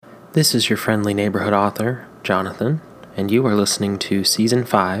This is your friendly neighborhood author, Jonathan, and you are listening to Season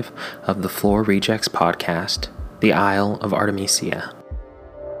 5 of the Floor Rejects podcast, The Isle of Artemisia.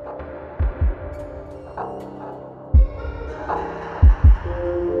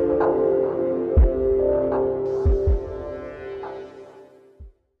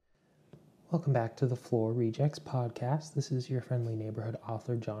 Welcome back to the Floor Rejects podcast. This is your friendly neighborhood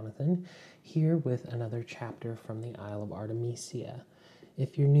author, Jonathan, here with another chapter from the Isle of Artemisia.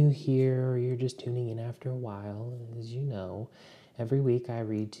 If you're new here or you're just tuning in after a while, as you know, every week I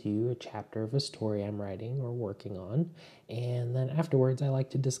read to you a chapter of a story I'm writing or working on, and then afterwards I like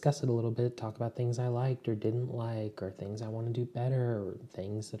to discuss it a little bit, talk about things I liked or didn't like, or things I want to do better, or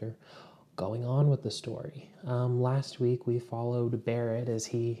things that are going on with the story. Last week we followed Barrett as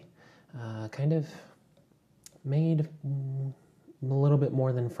he kind of made a little bit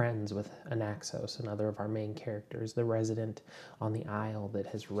more than friends with Anaxos, another of our main characters, the resident on the isle that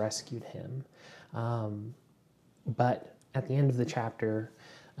has rescued him. But at the end of the chapter,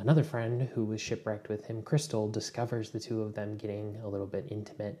 another friend who was shipwrecked with him, Crystal, discovers the two of them getting a little bit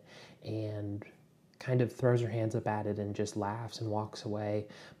intimate and kind of throws her hands up at it and just laughs and walks away.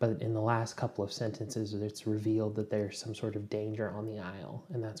 But in the last couple of sentences, it's revealed that there's some sort of danger on the isle,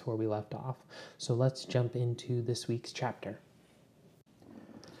 and that's where we left off. So let's jump into this week's chapter.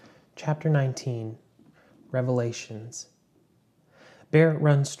 Chapter 19, Revelations. Barrett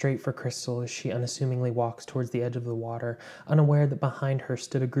runs straight for Crystal as she unassumingly walks towards the edge of the water, unaware that behind her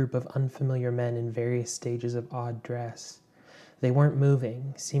stood a group of unfamiliar men in various stages of odd dress. They weren't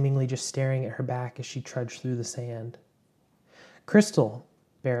moving, seemingly just staring at her back as she trudged through the sand. "Crystal,"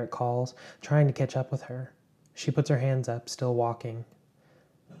 Barrett calls, trying to catch up with her. She puts her hands up, still walking.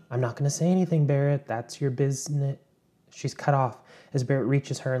 "I'm not going to say anything, Barrett. That's your business." She's cut off as Barrett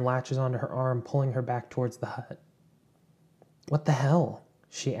reaches her and latches onto her arm, pulling her back towards the hut. "What the hell?"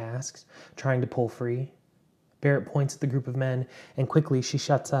 she asks, trying to pull free. Barrett points at the group of men, and quickly she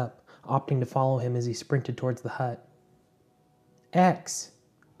shuts up, opting to follow him as he sprinted towards the hut. "X!"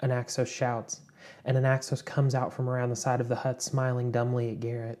 Anaxos shouts, and Anaxos comes out from around the side of the hut, smiling dumbly at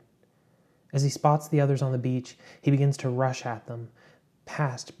Garrett. As he spots the others on the beach, he begins to rush at them,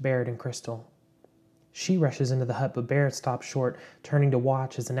 past Barrett and Crystal. She rushes into the hut, but Barrett stops short, turning to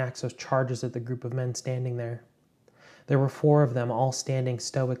watch as Anaxos charges at the group of men standing there. There were 4 of them, all standing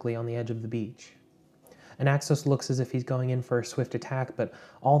stoically on the edge of the beach. Anaxos looks as if he's going in for a swift attack, but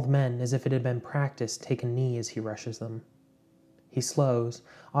all the men, as if it had been practiced, take a knee as he rushes them. He slows,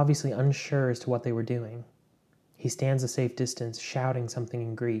 obviously unsure as to what they were doing. He stands a safe distance, shouting something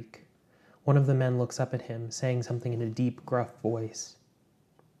in Greek. One of the men looks up at him, saying something in a deep, gruff voice.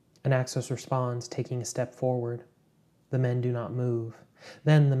 Anaxos responds, taking a step forward. The men do not move.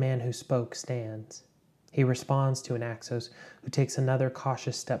 Then the man who spoke stands. He responds to Anaxos, who takes another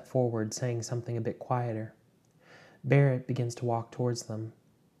cautious step forward, saying something a bit quieter. Barrett begins to walk towards them.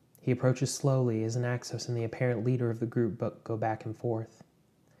 He approaches slowly as Anaxos and the apparent leader of the group go back and forth.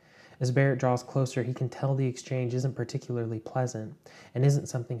 As Barrett draws closer, he can tell the exchange isn't particularly pleasant and isn't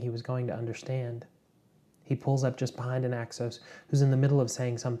something he was going to understand. He pulls up just behind Anaxos, who's in the middle of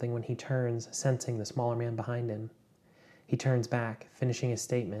saying something when he turns, sensing the smaller man behind him. He turns back, finishing his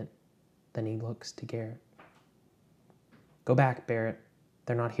statement. Then he looks to Garrett. "Go back, Barrett.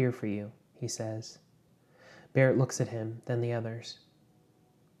 They're not here for you," he says. Barrett looks at him, then the others.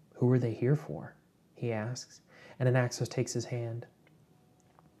 "Who are they here for?" he asks, and Anaxos takes his hand.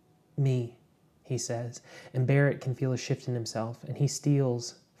 "Me," he says, and Barrett can feel a shift in himself, and he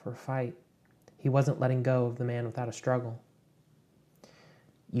steels for a fight. He wasn't letting go of the man without a struggle.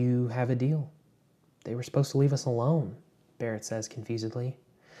 "You have a deal. They were supposed to leave us alone," Barrett says confusedly.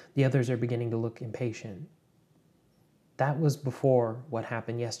 The others are beginning to look impatient. "That was before what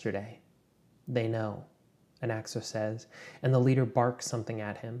happened yesterday. They know," Anaxos says, and the leader barks something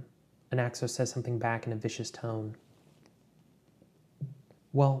at him. Anaxos says something back in a vicious tone.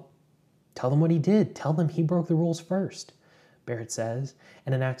 "Well, tell them what he did. Tell them he broke the rules first," Barrett says,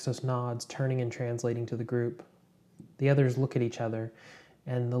 and Anaxos nods, turning and translating to the group. The others look at each other,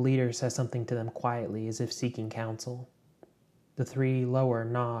 and the leader says something to them quietly, as if seeking counsel. The 3 lower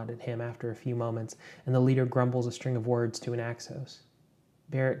nod at him after a few moments, and the leader grumbles a string of words to Anaxos.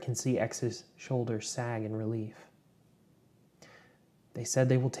 Barrett can see X's shoulders sag in relief. "They said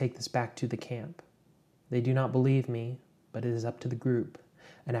they will take this back to the camp. They do not believe me, but it is up to the group,"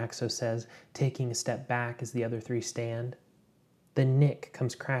 Anaxos says, taking a step back as the other 3 stand. Then Nick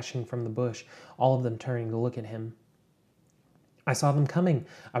comes crashing from the bush, all of them turning to look at him. "I saw them coming.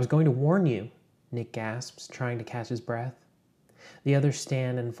 I was going to warn you," Nick gasps, trying to catch his breath. The others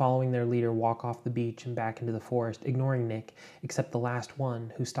stand and, following their leader, walk off the beach and back into the forest, ignoring Nick, except the last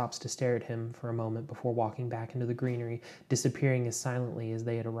one, who stops to stare at him for a moment before walking back into the greenery, disappearing as silently as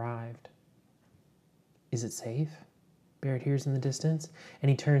they had arrived. "Is it safe?" Barrett hears in the distance, and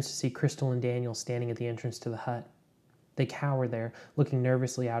he turns to see Crystal and Daniel standing at the entrance to the hut. They cower there, looking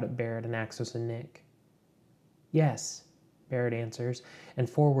nervously out at Barrett and Axos and Nick. "Yes," Barrett answers, and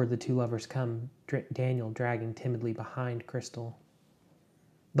forward the two lovers come, Daniel dragging timidly behind Crystal.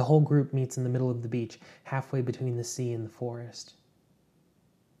 The whole group meets in the middle of the beach, halfway between the sea and the forest.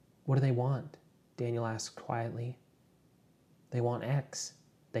 "What do they want?" Daniel asks quietly. "They want X.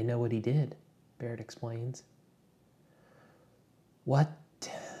 They know what he did," Barrett explains. What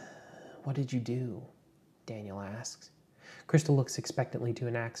did you do?" Daniel asks. Crystal looks expectantly to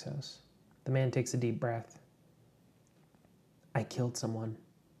Anaxos. The man takes a deep breath. "I killed someone.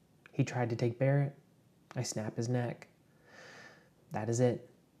 He tried to take Barrett. I snap his neck. That is it,"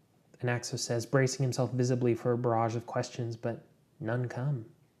 Anaxos says, bracing himself visibly for a barrage of questions, but none come.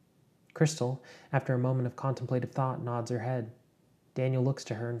 Crystal, after a moment of contemplative thought, nods her head. Daniel looks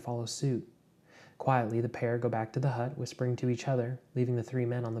to her and follows suit. Quietly, the pair go back to the hut, whispering to each other, leaving the three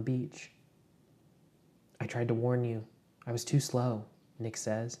men on the beach. "I tried to warn you. I was too slow," Nick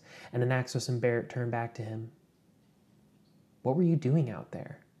says, and Anaxos and Barrett turn back to him. "What were you doing out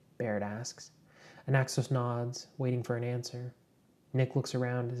there?" Barrett asks. Anaxos nods, waiting for an answer. Nick looks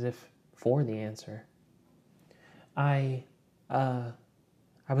around as if for the answer. I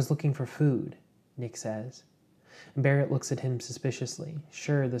was looking for food," Nick says. Barrett looks at him suspiciously,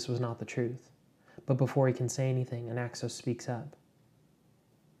 sure this was not the truth. But before he can say anything, Anaxos speaks up.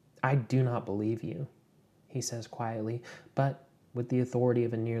 "I do not believe you," he says quietly, but with the authority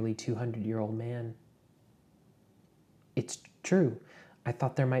of a nearly 200-year-old man. "It's true. I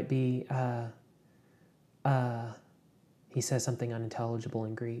thought there might be, he says something unintelligible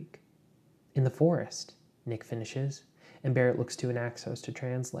in Greek. "In the forest," Nick finishes, and Barrett looks to Anaxos to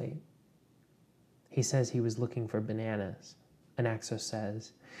translate. "He says he was looking for bananas," Anaxos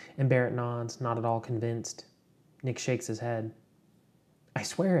says, and Barrett nods, not at all convinced. Nick shakes his head. "I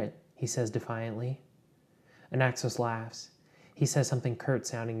swear it," he says defiantly. Anaxos laughs. He says something curt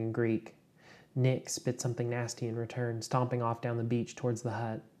sounding in Greek. Nick spits something nasty in return, stomping off down the beach towards the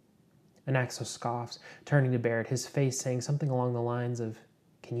hut. Anaxos scoffs, turning to Barrett, his face saying something along the lines of,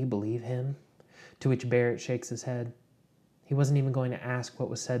 "Can you believe him?" To which Barrett shakes his head. He wasn't even going to ask what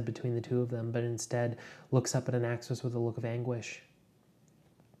was said between the two of them, but instead looks up at Anaxos with a look of anguish.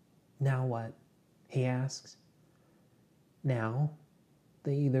 "Now what?" he asks. "Now,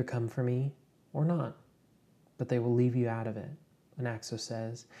 they either come for me or not, but they will leave you out of it," Anaxos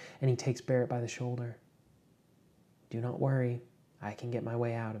says, and he takes Barrett by the shoulder. "Do not worry, I can get my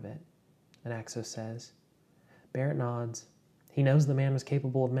way out of it," Anaxos says. Barrett nods. He knows the man was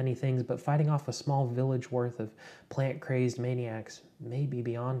capable of many things, but fighting off a small village worth of plant-crazed maniacs may be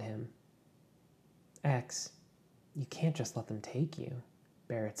beyond him. "X, you can't just let them take you,"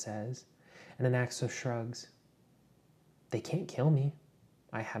 Barrett says, and Anaxos shrugs. "They can't kill me.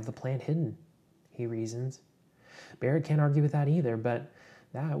 I have the plant hidden," he reasons. Barrett can't argue with that either, but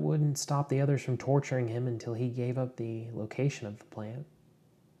that wouldn't stop the others from torturing him until he gave up the location of the plant.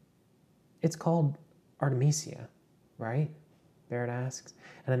 "It's called Artemisia, right?" Barrett asks,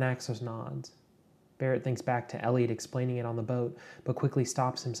 and Anaxos nods. Barrett thinks back to Elliot explaining it on the boat, but quickly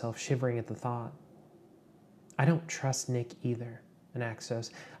stops himself, shivering at the thought. "I don't trust Nick either,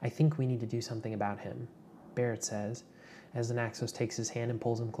 Anaxos. I think we need to do something about him," Barrett says, as Anaxos takes his hand and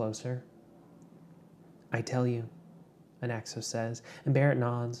pulls him closer. "I tell you," Anaxos says, and Barrett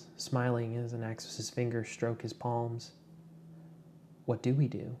nods, smiling as Anaxos' fingers stroke his palms. "What do we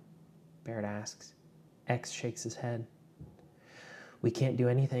do?" Barrett asks. X shakes his head. "We can't do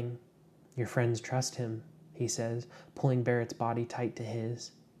anything. Your friends trust him," he says, pulling Barrett's body tight to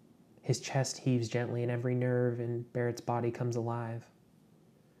his. His chest heaves gently and every nerve in Barrett's body comes alive.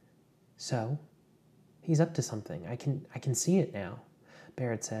 "So, he's up to something. I can see it now,"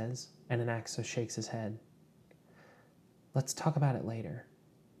 Barrett says, and Anaxos shakes his head. "Let's talk about it later,"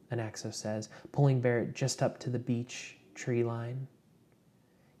 Anaxos says, pulling Barrett just up to the beach tree line.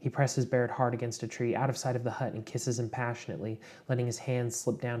 He presses Barrett hard against a tree, out of sight of the hut, and kisses him passionately, letting his hands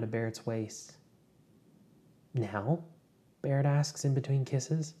slip down to Barrett's waist. "Now?" Barrett asks in between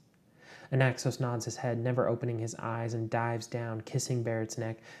kisses. Anaxos nods his head, never opening his eyes, and dives down, kissing Barrett's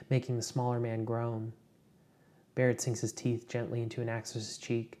neck, making the smaller man groan. Barrett sinks his teeth gently into Anaxos'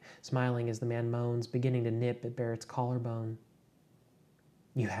 cheek, smiling as the man moans, beginning to nip at Barrett's collarbone.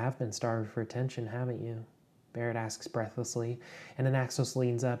 "You have been starved for attention, haven't you?" Barrett asks breathlessly, and Anaxos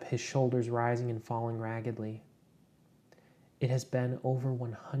leans up, his shoulders rising and falling raggedly. It has been over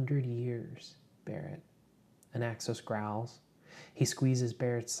 100 years, Barrett. Anaxos growls. He squeezes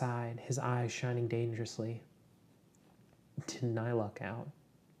Barrett's side, his eyes shining dangerously. Didn't I luck out?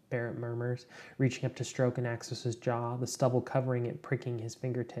 Barrett murmurs, reaching up to stroke Anaxos' jaw, the stubble covering it, pricking his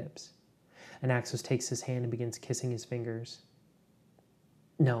fingertips. Anaxos takes his hand and begins kissing his fingers.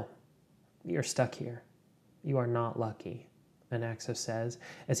 No, you're stuck here. You are not lucky, Anaxos says,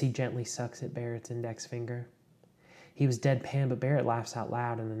 as he gently sucks at Barrett's index finger. He was deadpan, but Barrett laughs out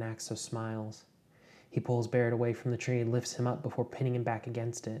loud and Anaxos smiles. He pulls Barrett away from the tree and lifts him up before pinning him back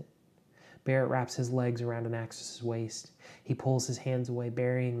against it. Barrett wraps his legs around Anaxos' waist. He pulls his hands away,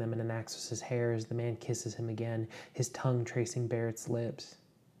 burying them in Anaxos' hair as the man kisses him again, his tongue tracing Barrett's lips.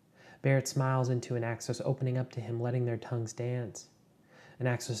 Barrett smiles into Anaxos, opening up to him, letting their tongues dance.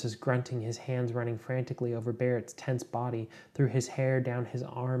 Anaxos is grunting, his hands running frantically over Barrett's tense body, through his hair, down his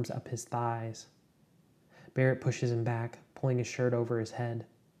arms, up his thighs. Barrett pushes him back, pulling his shirt over his head.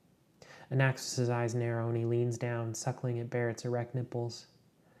 Anaxos' eyes narrow and he leans down, suckling at Barrett's erect nipples.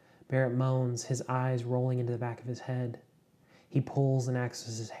 Barrett moans, his eyes rolling into the back of his head. He pulls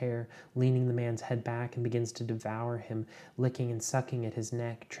Anaxos' hair, leaning the man's head back, and begins to devour him, licking and sucking at his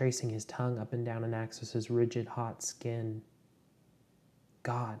neck, tracing his tongue up and down Anaxos' rigid, hot skin.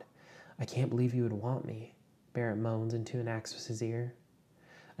 God, I can't believe you would want me, Barrett moans into Anaxos' ear.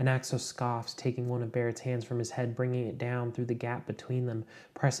 Anaxos scoffs, taking one of Barrett's hands from his head, bringing it down through the gap between them,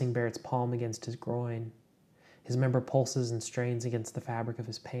 pressing Barrett's palm against his groin. His member pulses and strains against the fabric of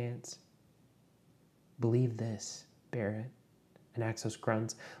his pants. Believe this, Barrett, Anaxos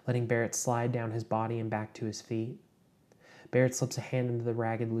grunts, letting Barrett slide down his body and back to his feet. Barrett slips a hand into the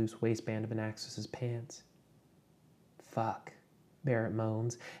ragged, loose waistband of Anaxos' pants. Fuck, Barrett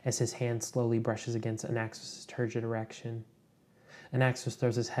moans, as his hand slowly brushes against Anaxos' turgid erection. Anaxos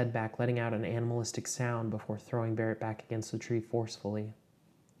throws his head back, letting out an animalistic sound before throwing Barrett back against the tree forcefully.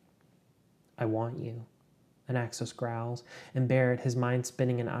 I want you, Anaxos growls, and Barrett, his mind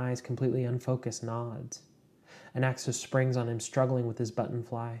spinning and eyes completely unfocused, nods. Anaxos springs on him, struggling with his button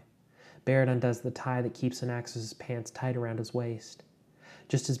fly. Barrett undoes the tie that keeps Anaxos' pants tight around his waist.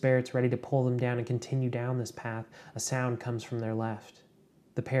 Just as Barrett's ready to pull them down and continue down this path, a sound comes from their left.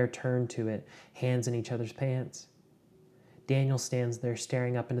 The pair turn to it, hands in each other's pants. Daniel stands there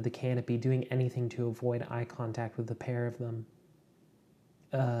staring up into the canopy, doing anything to avoid eye contact with the pair of them.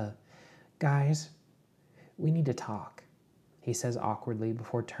 Guys, we need to talk, he says awkwardly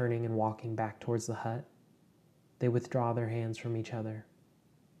before turning and walking back towards the hut. They withdraw their hands from each other.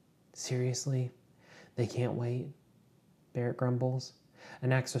 Seriously? They can't wait? Barrett grumbles.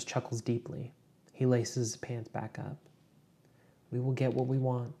 Anaxos chuckles deeply. He laces his pants back up. We will get what we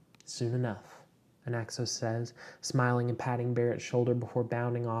want soon enough, Anaxos says, smiling and patting Barrett's shoulder before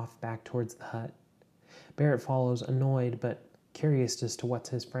bounding off back towards the hut. Barrett follows, annoyed but curious as to what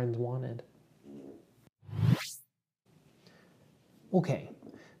his friends wanted. Okay,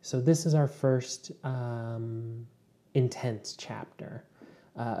 so this is our first intense chapter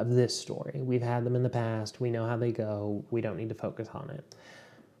of this story. We've had them in the past. We know how they go. We don't need to focus on it.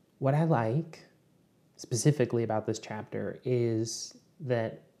 What I like specifically about this chapter is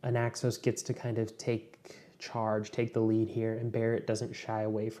that Anaxos gets to kind of take charge, take the lead here, and Barrett doesn't shy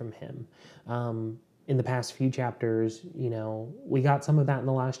away from him. In the past few chapters, we got some of that in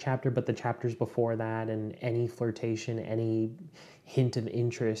the last chapter, but the chapters before that and any flirtation, any hint of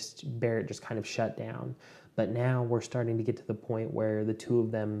interest, Barrett just kind of shut down. But now we're starting to get to the point where the two of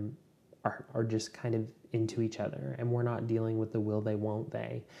them are just kind of into each other, and we're not dealing with the will they, won't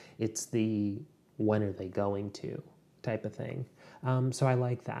they. It's the when are they going to type of thing. So I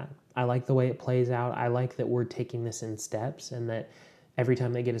like that. I like the way it plays out. I like that we're taking this in steps and that every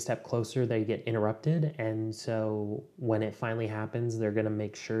time they get a step closer, they get interrupted. And so when it finally happens, they're going to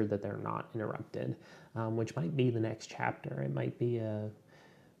make sure that they're not interrupted, which might be the next chapter. It might be a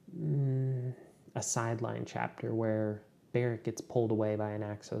sideline chapter where Barrett gets pulled away by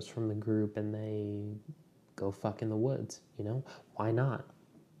Anaxos from the group and they go fuck in the woods. Why not?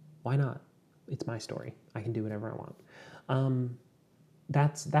 Why not? It's my story. I can do whatever I want.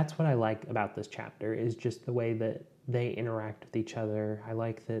 That's what I like about this chapter, is just the way that they interact with each other. I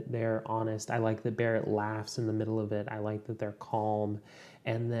like that they're honest. I like that Barrett laughs in the middle of it. I like that they're calm,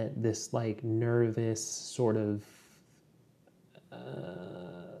 and that this nervous sort of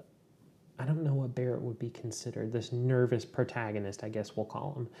I don't know what Barrett would be considered. This nervous protagonist, I guess we'll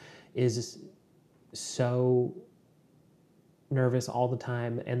call him, is so nervous all the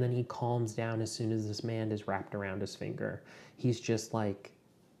time, and then he calms down as soon as this man is wrapped around his finger. He's just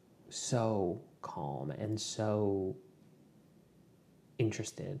so calm and so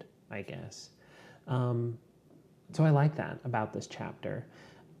interested, I guess. So I like that about this chapter.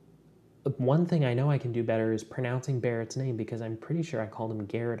 One thing I know I can do better is pronouncing Barrett's name, because I'm pretty sure I called him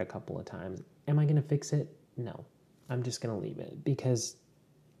Garrett a couple of times. Am I going to fix it? No. I'm just going to leave it because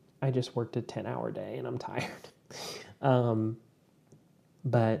I just worked a 10-hour day and I'm tired.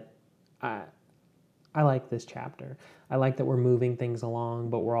 But I, I like this chapter. I like that we're moving things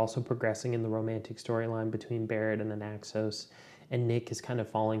along, but we're also progressing in the romantic storyline between Barrett and Anaxos, and Nick is kind of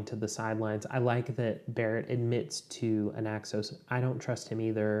falling to the sidelines. I like that Barrett admits to Anaxos, I don't trust him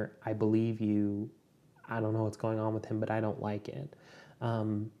either. I believe you. I don't know what's going on with him, but I don't like it.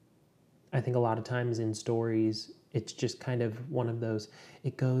 I think a lot of times in stories, it's just kind of one of those,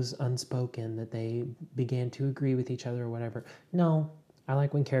 it goes unspoken that they began to agree with each other or whatever. No, I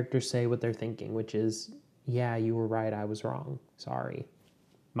like when characters say what they're thinking, which is, yeah, you were right, I was wrong. Sorry.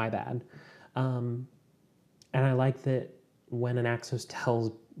 My bad. And I like that when Anaxos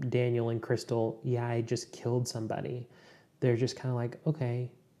tells Daniel and Crystal, yeah, I just killed somebody, they're just kind of like,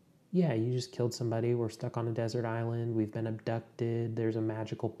 okay, yeah, you just killed somebody. We're stuck on a desert island. We've been abducted. There's a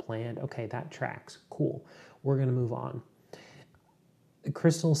magical plant. Okay, that tracks. Cool. We're going to move on.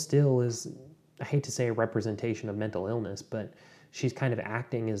 Crystal still is, I hate to say a representation of mental illness, but she's kind of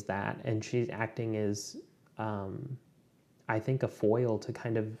acting as that. And she's acting as, I think, a foil to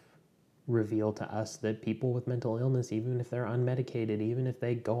kind of reveal to us that people with mental illness, even if they're unmedicated, even if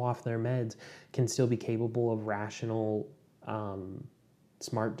they go off their meds, can still be capable of rational,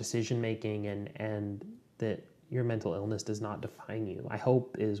 smart decision making, and that your mental illness does not define you, I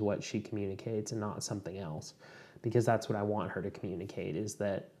hope, is what she communicates and not something else, because that's what I want her to communicate, is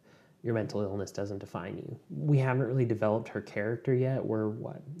that your mental illness doesn't define you. We haven't really developed her character yet. We're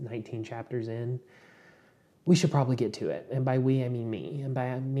 19 chapters in. We should probably get to it. And by we, I mean me. And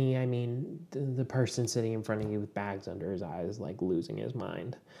by me, I mean the person sitting in front of you with bags under his eyes, like losing his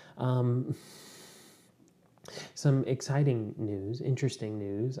mind. Some exciting news, interesting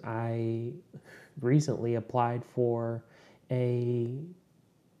news. I recently applied for a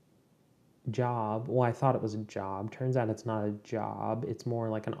job. Well, I thought it was a job. Turns out it's not a job. It's more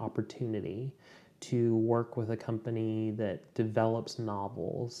like an opportunity to work with a company that develops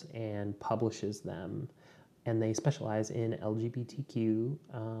novels and publishes them. And they specialize in LGBTQ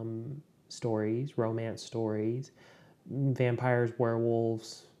stories, romance stories, vampires,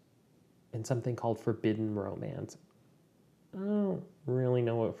 werewolves, and something called forbidden romance. I don't really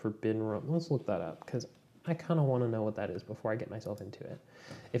know what forbidden romance. Let's look that up, because I kind of want to know what that is before I get myself into it.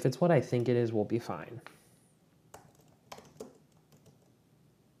 If it's what I think it is, we'll be fine.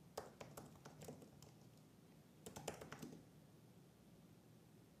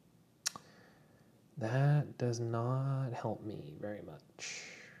 That does not help me very much.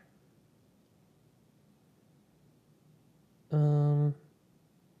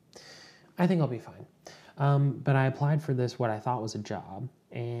 I think I'll be fine. But I applied for this, what I thought was a job,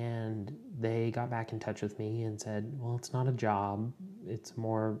 and they got back in touch with me and said, well, it's not a job. It's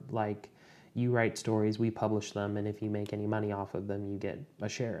more like you write stories, we publish them, and if you make any money off of them, you get a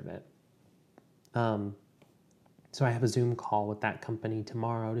share of it. So I have a Zoom call with that company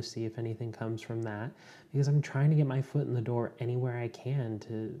tomorrow to see if anything comes from that, because I'm trying to get my foot in the door anywhere I can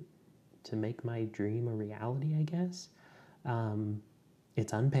to make my dream a reality, I guess.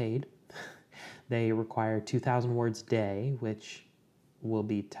 It's unpaid. They require 2,000 words a day, which will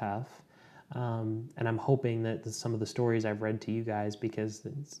be tough. And I'm hoping that some of the stories I've read to you guys,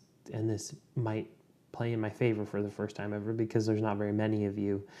 and this might play in my favor for the first time ever, because there's not very many of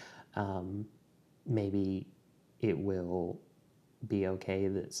you, maybe it will be okay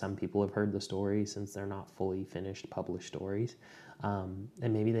that some people have heard the story, since they're not fully finished published stories. And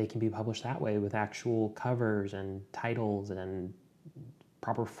maybe they can be published that way, with actual covers and titles and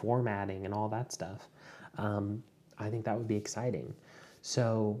proper formatting and all that stuff. I think that would be exciting.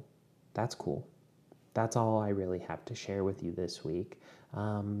 So that's cool. That's all I really have to share with you this week.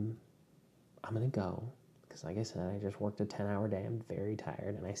 I'm going to go, because like I said, I just worked a 10-hour day. I'm very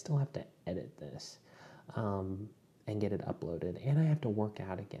tired, and I still have to edit this and get it uploaded. And I have to work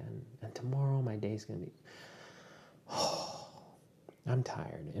out again. And tomorrow my day's going to be... I'm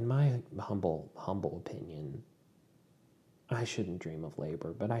tired. In my humble opinion, I shouldn't dream of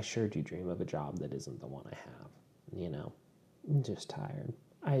labor, but I sure do dream of a job that isn't the one I have. You know, I'm just tired.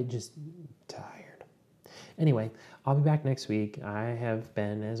 Tired. Anyway, I'll be back next week. I have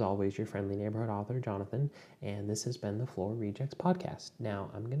been, as always, your friendly neighborhood author, Jonathan, and this has been the Floor Rejects podcast. Now,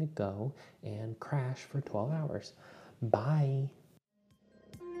 I'm going to go and crash for 12 hours. Bye.